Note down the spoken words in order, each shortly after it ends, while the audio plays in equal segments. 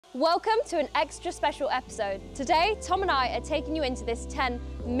Welcome to an extra special episode. Today, Tom and I are taking you into this £10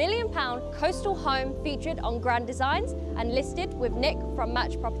 million coastal home featured on Grand Designs and listed with Nick from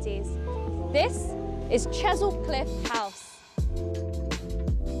Match Properties. This is Chesil Cliff House.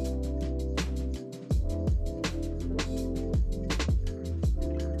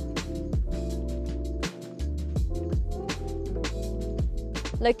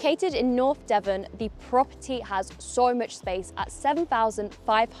 Located in North Devon, the property has so much space at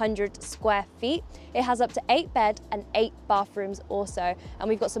 7,500 square feet. It has up to 8 bed and 8 bathrooms also. And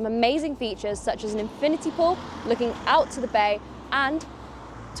we've got some amazing features such as an infinity pool looking out to the bay and,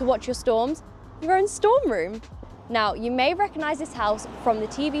 to watch your storms, your own storm room. Now, you may recognize this house from the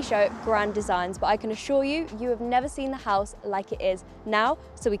TV show Grand Designs, but I can assure you, you have never seen the house like it is now,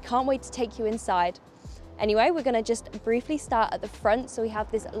 so we can't wait to take you inside. Anyway, we're gonna just briefly start at the front. So we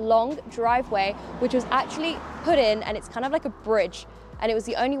have this long driveway, which was actually put in, and it's kind of like a bridge. And it was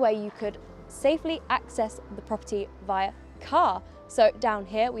the only way you could safely access the property via car. So down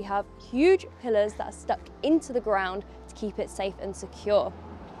here, we have huge pillars that are stuck into the ground to keep it safe and secure.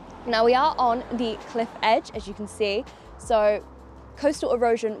 Now we are on the cliff edge, as you can see. So coastal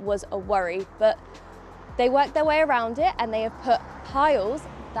erosion was a worry, but they worked their way around it and they have put piles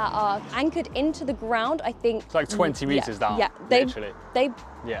that are anchored into the ground, I think. It's like 20 meters down, yeah, literally. They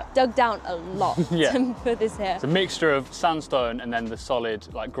dug down a lot to put this here. It's a mixture of sandstone and then the solid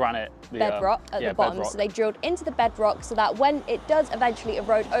like granite. Bedrock at the bottom. So they drilled into the bedrock so that when it does eventually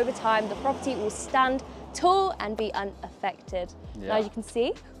erode over time, the property will stand tall and be unaffected. Now you can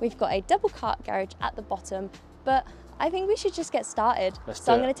see, we've got a double car garage at the bottom, but I think we should just get started.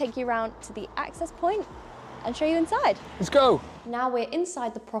 So I'm gonna take you around to the access point and show you inside. Let's go. Now we're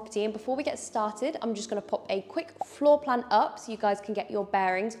inside the property, and before we get started, I'm just gonna pop a quick floor plan up so you guys can get your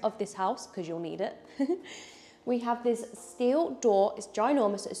bearings of this house, because you'll need it. We have this steel door, it's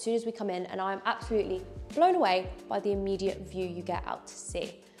ginormous as soon as we come in, and I'm absolutely blown away by the immediate view you get out to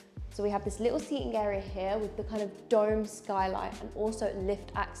sea. So we have this little seating area here with the kind of dome skylight and also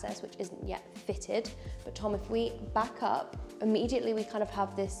lift access, which isn't yet fitted. But Tom, if we back up, immediately we kind of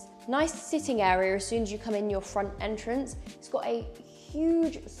have this nice sitting area as soon as you come in your front entrance. It's got a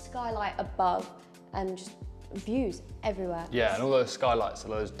huge skylight above and just views everywhere. Yeah, and all those skylights are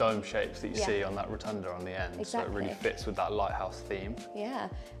those dome shapes that you see on that rotunda on the end. Exactly. So it really fits with that lighthouse theme. Yeah,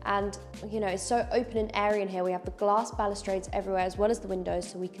 and you know, it's so open and airy in here. We have the glass balustrades everywhere as well as the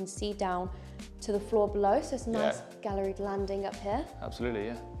windows, so we can see down to the floor below. So it's a nice galleried landing up here. Absolutely,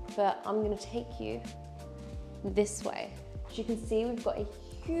 yeah. But I'm gonna take you this way. As you can see, we've got a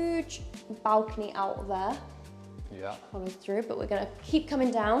huge balcony out there. Yeah. Follow through, but we're gonna keep coming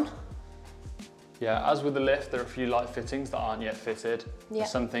down. Yeah, as with the lift, there are a few light fittings that aren't yet fitted. There's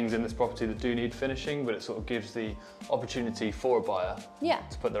some things in this property that do need finishing, but it sort of gives the opportunity for a buyer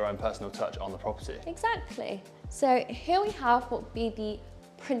to put their own personal touch on the property. Exactly. So here we have what would be the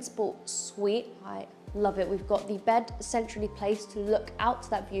principal suite. I love it. We've got the bed centrally placed to look out to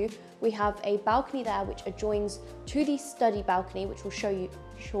that view. We have a balcony there which adjoins to the study balcony, which we'll show you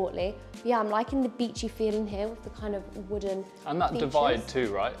shortly. But yeah, I'm liking the beachy feeling here with the kind of wooden And that features. Divide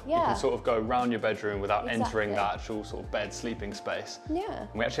too, right? Yeah. You can sort of go round your bedroom without entering the actual sort of bed sleeping space. Yeah.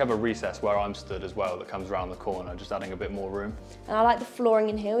 And we actually have a recess where I'm stood as well that comes around the corner, just adding a bit more room. And I like the flooring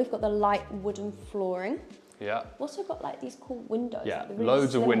in here. We've got the light wooden flooring. Yeah. We've also got like these cool windows. Yeah, like really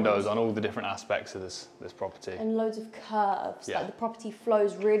loads of windows ones. on all the different aspects of this property. And loads of curves. Like the property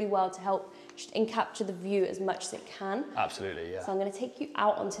flows really well to help just capture the view as much as it can. Absolutely, yeah. So I'm going to take you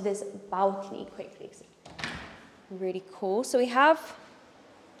out onto this balcony quickly. Because it's really cool. So we have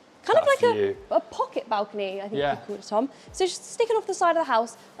kind of like a pocket balcony, I think you called it, Tom. So just sticking off the side of the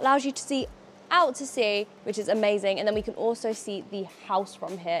house allows you to see out to sea, which is amazing. And then we can also see the house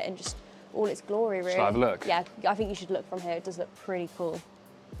from here and just all its glory, really. Shall I have a look? Yeah, I think you should look from here. It does look pretty cool.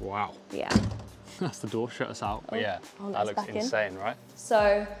 Wow. Yeah. That's the door, shut us out. But yeah, that looks insane, right?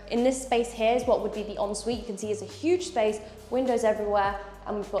 So in this space here is what would be the ensuite. You can see it's a huge space, windows everywhere,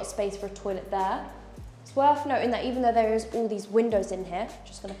 and we've got space for a toilet there. It's worth noting that even though there is all these windows in here,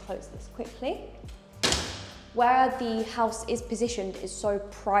 just gonna close this quickly. Where the house is positioned is so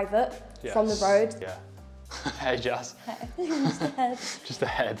private from the road. Yeah. Hey, Jazz. Just a head. Just a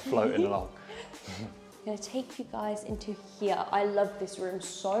head floating along. I'm gonna take you guys into here. I love this room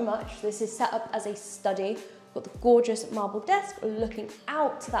so much. This is set up as a study. We've got the gorgeous marble desk looking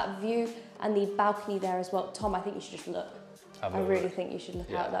out to that view and the balcony there as well. Tom, I think you should just look. I really think you should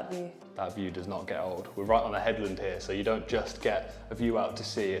look out at that view. That view does not get old. We're right on a headland here, so you don't just get a view out to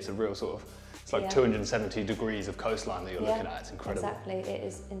sea. It's a real sort of, it's like 270 degrees of coastline that you're looking at. It's incredible. Exactly, it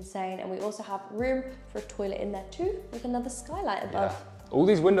is insane. And we also have room for a toilet in there too, with another skylight above. All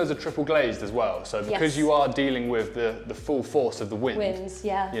these windows are triple glazed as well, so because you are dealing with the full force of the winds,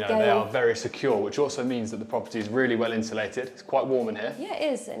 yeah, you know, they are very secure, which also means that the property is really well insulated. It's quite warm in here. Yeah,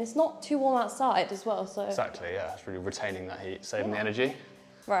 it is, and it's not too warm outside as well. So exactly, yeah, it's really retaining that heat, saving the energy.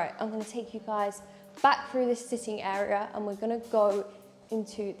 Right, I'm going to take you guys back through this sitting area, and we're going to go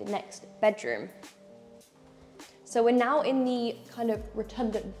into the next bedroom. So we're now in the kind of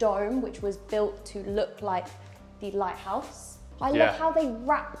rotunda dome, which was built to look like the lighthouse. I love how they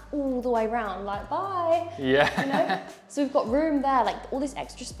wrap all the way around, like, bye. Yeah. You know? So we've got room there, like all this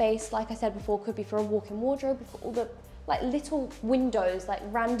extra space, like I said before, could be for a walk-in wardrobe. We've got all the like little windows, like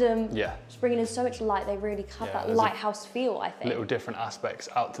random, just bringing in so much light. They really have that lighthouse feel, I think. Little different aspects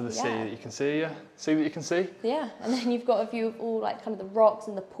out to the sea that you can see, see that you can see. Yeah, and then you've got a view of all like kind of the rocks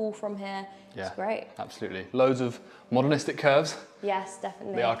and the pool from here. Yeah, it's great. Absolutely. Loads of modernistic curves. Yes,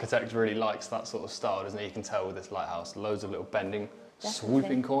 definitely. The architect really likes that sort of style, doesn't he? You can tell with this lighthouse, loads of little bending,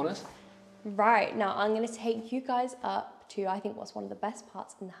 swooping corners. Right, now I'm going to take you guys up to, I think, what's one of the best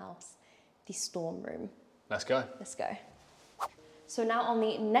parts in the house, the storm room. Let's go. Let's go. So now on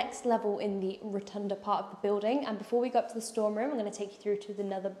the next level in the rotunda part of the building, and before we go up to the storm room, I'm going to take you through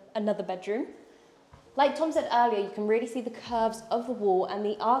to another bedroom. Like Tom said earlier, you can really see the curves of the wall, and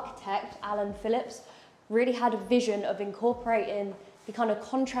the architect, Alan Phillips, really had a vision of incorporating the kind of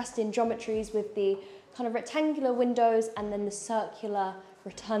contrasting geometries with the kind of rectangular windows and then the circular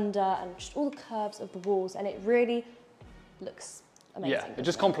rotunda and just all the curves of the walls, and it really looks amazing. Yeah, it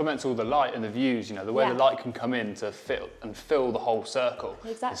just complements all the light and the views, you know, the way the light can come in to fill the whole circle.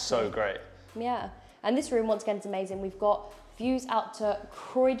 Exactly. It's so great. Yeah, and this room, once again, is amazing. We've got views out to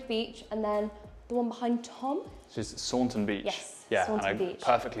Croyd Beach, and then the one behind Tom. It's just Saunton Beach. Yes, yeah, Saunton and a Beach.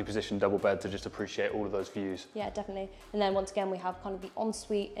 perfectly positioned double bed to just appreciate all of those views. Yeah, definitely. And then once again, we have kind of the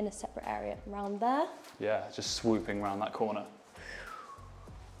ensuite in a separate area around there. Yeah, just swooping around that corner.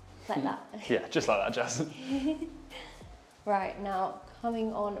 Like that. Yeah, just like that, Jazz. Right, now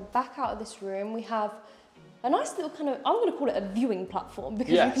coming on back out of this room, we have a nice little kind of, I'm going to call it a viewing platform,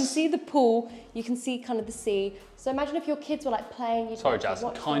 because you can see the pool, you can see kind of the sea. So imagine if your kids were like playing. Sorry, Jazz,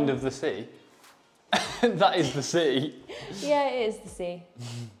 kind of the sea? That is the sea. Yeah, it is the sea.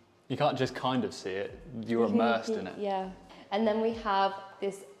 You can't just kind of see it, you're immersed in it. Yeah, and then we have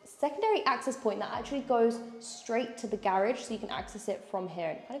this secondary access point that actually goes straight to the garage, so you can access it from here.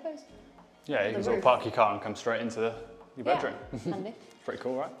 And it kind of goes. Yeah, you can sort of park your car and come straight into your bedroom. Handy. Pretty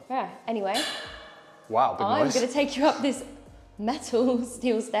cool, right? Yeah, anyway. Wow, big noise. I'm going to take you up this metal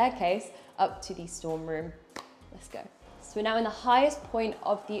steel staircase up to the storm room. Let's go. So we're now in the highest point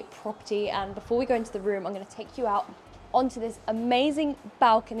of the property, and before we go into the room, I'm going to take you out onto this amazing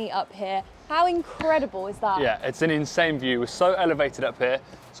balcony up here. How incredible is that? Yeah, it's an insane view. We're so elevated up here.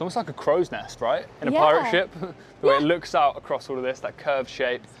 It's almost like a crow's nest, right? In a pirate ship. The way it looks out across all of this, that curved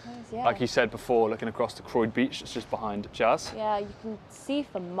shape. Nice, like you said before, looking across to Croyd Beach, it's just behind Jazz. Yeah, you can see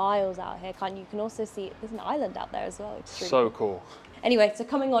for miles out here, can't you? You can also see, there's an island out there as well. It's so cool. Anyway, so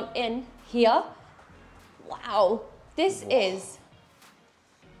coming on in here, wow, this is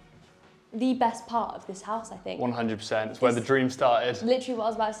the best part of this house, I think. 100%, it's where the dream started. Literally what I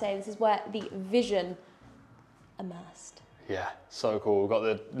was about to say, this is where the vision immersed. Yeah, so cool. We've got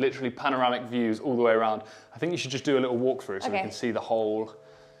the literally panoramic views all the way around. I think you should just do a little walkthrough so we can see the whole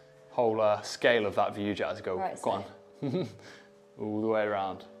scale of that view, Jazz. Go on. All the way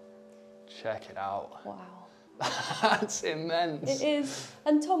around. Check it out. Wow. That's immense. It is.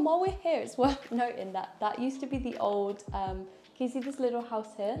 And Tom, while we're here, it's worth noting that that used to be the old, can you see this little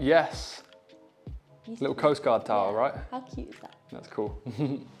house here? Yes. Little Coast Guard tower, right? How cute is that? That's cool.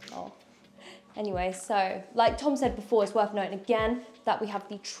 Oh. Anyway, so like Tom said before, it's worth noting again that we have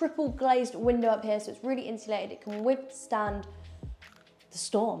the triple glazed window up here, so it's really insulated. It can withstand the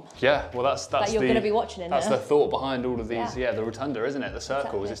storm. Yeah, well that's that you're going to be watching in That's there. the thought behind all of these, the rotunda, isn't it? The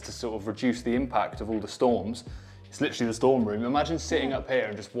circles is to sort of reduce the impact of all the storms. It's literally the storm room. Imagine sitting up here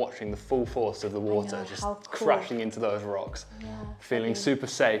and just watching the full force of the water just crashing into those rocks. Yeah, feeling super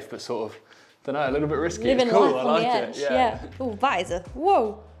safe, but sort of, don't know, a little bit risky. Living it's cool, life I on like the edge. it. Yeah. Oh, that is a,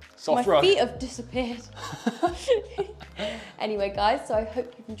 whoa. Soft My rock. feet have disappeared. Anyway, guys, so I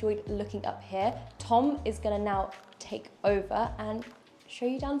hope you've enjoyed looking up here. Tom is going to now take over and show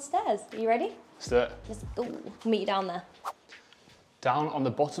you downstairs. Are you ready? Let's do it. Let's go. Meet you down there. Down on the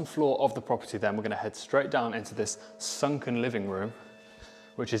bottom floor of the property then, we're going to head straight down into this sunken living room,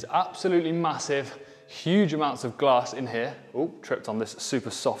 which is absolutely massive. Huge amounts of glass in here. Oh, tripped on this super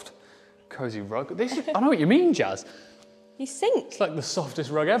soft, cozy rug. I know what you mean, Jazz. You sink. It's like the softest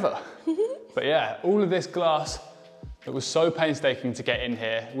rug ever. But yeah, all of this glass It was so painstaking to get in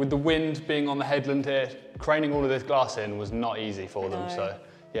here. With the wind being on the headland here, craning all of this glass in was not easy for them. So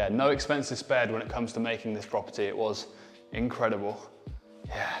yeah, no expenses spared when it comes to making this property. It was incredible.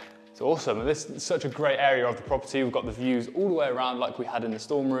 Yeah, it's awesome. And this is such a great area of the property. We've got the views all the way around like we had in the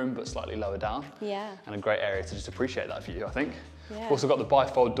storm room, but slightly lower down. Yeah. And a great area to just appreciate that view, I think. Yeah. We've also got the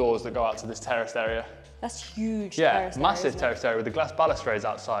bifold doors that go out to this terraced area. That's huge. Yeah, massive terraced area with the glass balustrades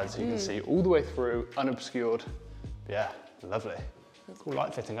outside, so you can see all the way through, unobscured. Yeah, lovely. Cool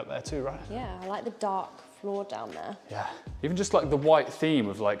light fitting up there too, right? Yeah, I like the dark floor down there. Yeah, even just like the white theme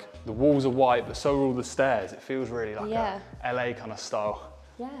of like the walls are white, but so are all the stairs. It feels really like a LA kind of style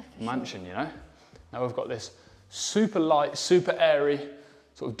mansion, you know? Now we've got this super light, super airy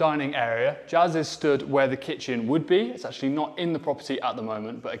sort of dining area. Jazz is stood where the kitchen would be. It's actually not in the property at the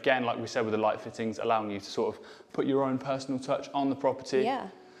moment, but again, like we said with the light fittings, allowing you to sort of put your own personal touch on the property. Yeah.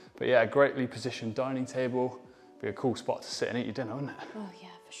 But yeah, greatly positioned dining table. Be a cool spot to sit and eat your dinner, wouldn't it? Oh yeah,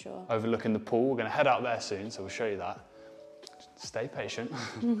 for sure. Overlooking the pool. We're going to head out there soon, so we'll show you that. Just stay patient.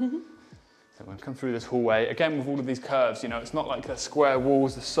 So we're going to come through this hallway. Again, with all of these curves, you know, it's not like they're square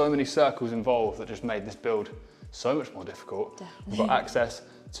walls. There's so many circles involved that just made this build so much more difficult. Definitely. We've got access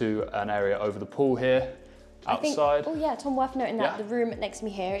to an area over the pool here. Outside. Oh yeah, Tom, worth noting that the room next to me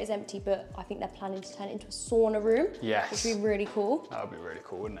here is empty, but I think they're planning to turn it into a sauna room. Yes. Which would be really cool. That would be really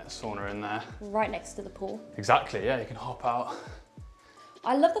cool, wouldn't it? A sauna in there. Right next to the pool. Exactly, yeah, you can hop out.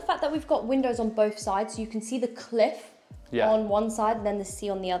 I love the fact that we've got windows on both sides, so you can see the cliff on one side and then the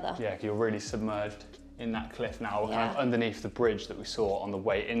sea on the other. Yeah, you're really submerged in that cliff now. We're kind of underneath the bridge that we saw on the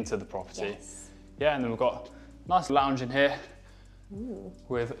way into the property. Yes. Yeah, and then we've got a nice lounge in here. Ooh.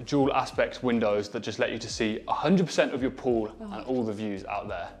 With dual aspect windows that just let you to see 100% of your pool and all the views out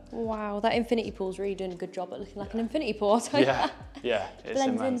there. Wow, that infinity pool's really doing a good job at looking like an infinity pool. It's it's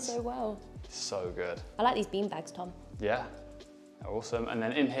blends immense. in so well. It's so good. I like these bean bags, Tom. Yeah, they're awesome. And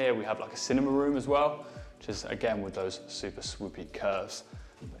then in here we have like a cinema room as well, which is again with those super swoopy curves.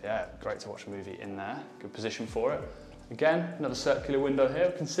 But yeah, great to watch a movie in there. Good position for it. Again, another circular window here,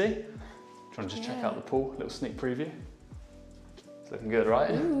 we can see. Trying to just check out the pool, little sneak preview. Looking good,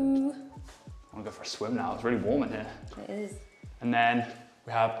 right? Ooh. I want to go for a swim now. It's really warm in here. It is. And then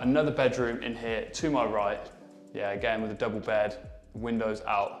we have another bedroom in here to my right. Yeah, again with a double bed, windows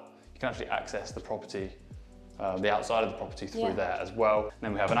out. You can actually access the property, the outside of the property through there as well. And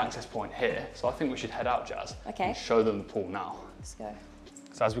then we have an access point here. So I think we should head out, Jazz. Okay. And show them the pool now. Let's go.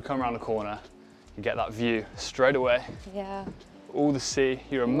 So as we come around the corner, you get that view straight away. Yeah. All the sea,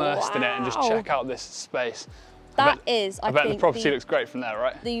 you're immersed in it, and just check out this space. I bet the property looks great from there,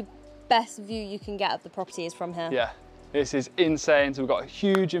 right? The best view you can get of the property is from here. Yeah, this is insane. So we've got a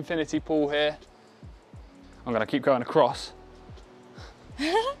huge infinity pool here. I'm gonna keep going across.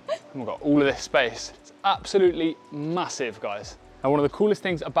 And we've got all of this space. It's absolutely massive, guys. And one of the coolest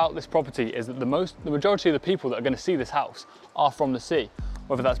things about this property is that the majority of the people that are gonna see this house are from the sea.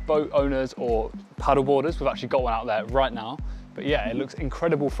 Whether that's boat owners or paddle boarders, we've actually got one out there right now. But yeah, it looks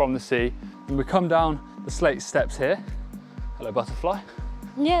incredible from the sea. And we come down the slate steps here. Hello, butterfly.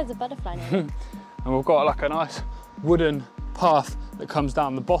 Yeah, there's a butterfly now. And we've got like a nice wooden path that comes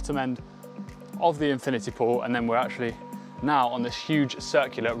down the bottom end of the infinity pool. And then we're actually now on this huge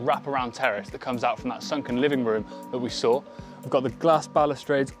circular wraparound terrace that comes out from that sunken living room that we saw. We've got the glass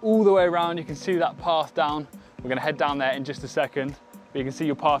balustrades all the way around. You can see that path down. We're gonna head down there in just a second. But you can see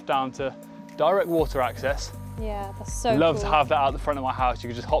your path down to direct water access. Yeah, that's so Love to have that out the front of my house. You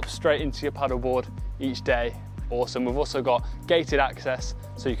can just hop straight into your paddleboard each day. Awesome. We've also got gated access,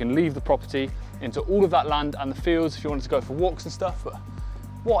 so you can leave the property into all of that land and the fields if you wanted to go for walks and stuff. But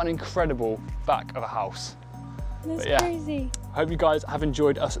what an incredible back of a house. That's crazy. I hope you guys have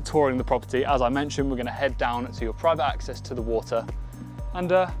enjoyed us touring the property. As I mentioned, we're going to head down to your private access to the water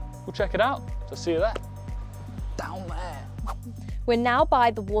and we'll check it out. So see you there. Down there. We're now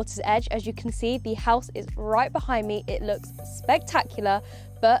by the water's edge. As you can see, the house is right behind me. It looks spectacular,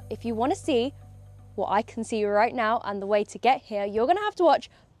 but if you want to see what I can see right now and the way to get here, you're gonna have to watch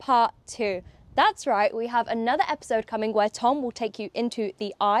part 2. That's right, we have another episode coming where Tom will take you into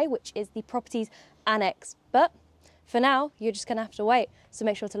the eye, which is the property's annex. But for now, you're just gonna have to wait. So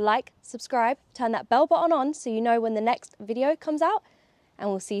make sure to like, subscribe, turn that bell button on so you know when the next video comes out, and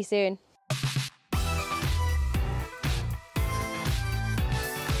we'll see you soon.